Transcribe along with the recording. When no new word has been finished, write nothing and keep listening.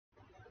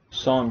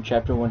Psalm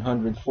chapter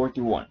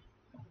 141.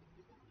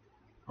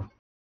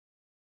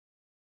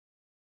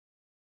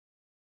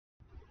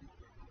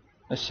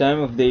 A Psalm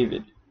of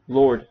David.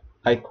 Lord,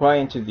 I cry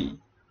unto thee,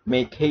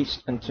 make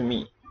haste unto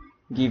me.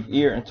 Give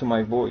ear unto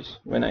my voice,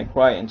 when I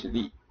cry unto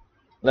thee.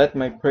 Let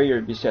my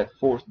prayer be set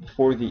forth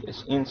before thee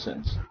as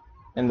incense,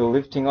 and the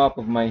lifting up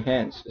of my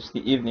hands as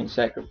the evening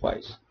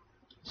sacrifice.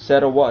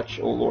 Set a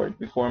watch, O Lord,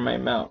 before my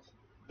mouth,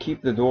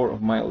 keep the door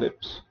of my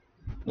lips.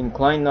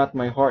 Incline not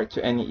my heart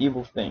to any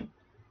evil thing,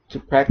 to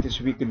practice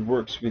wicked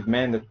works with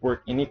men that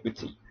work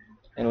iniquity,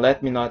 and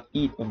let me not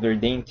eat of their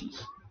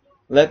dainties.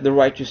 Let the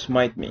righteous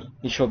smite me,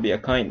 it shall be a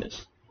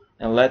kindness,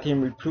 and let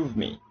him reprove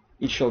me,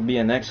 it shall be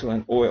an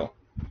excellent oil,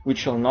 which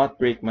shall not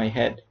break my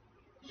head.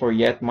 For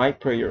yet my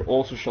prayer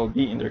also shall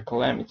be in their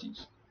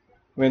calamities.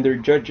 When their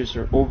judges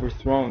are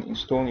overthrown in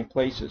stony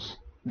places,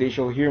 they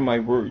shall hear my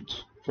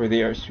words, for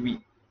they are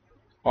sweet.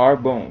 Our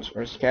bones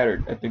are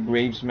scattered at the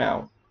grave's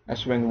mouth,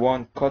 as when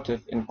one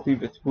cutteth and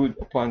cleaveth wood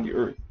upon the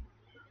earth.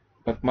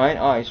 But mine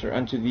eyes are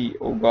unto thee,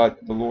 O God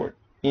the Lord.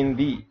 In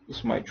thee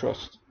is my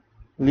trust.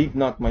 Leave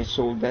not my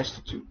soul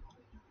destitute.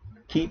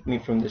 Keep me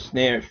from the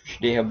snares which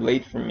they have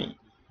laid for me,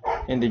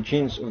 and the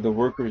gins of the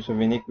workers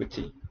of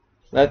iniquity.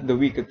 Let the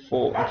wicked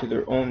fall into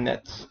their own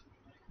nets,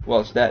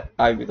 whilst that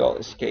I withal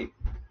escape.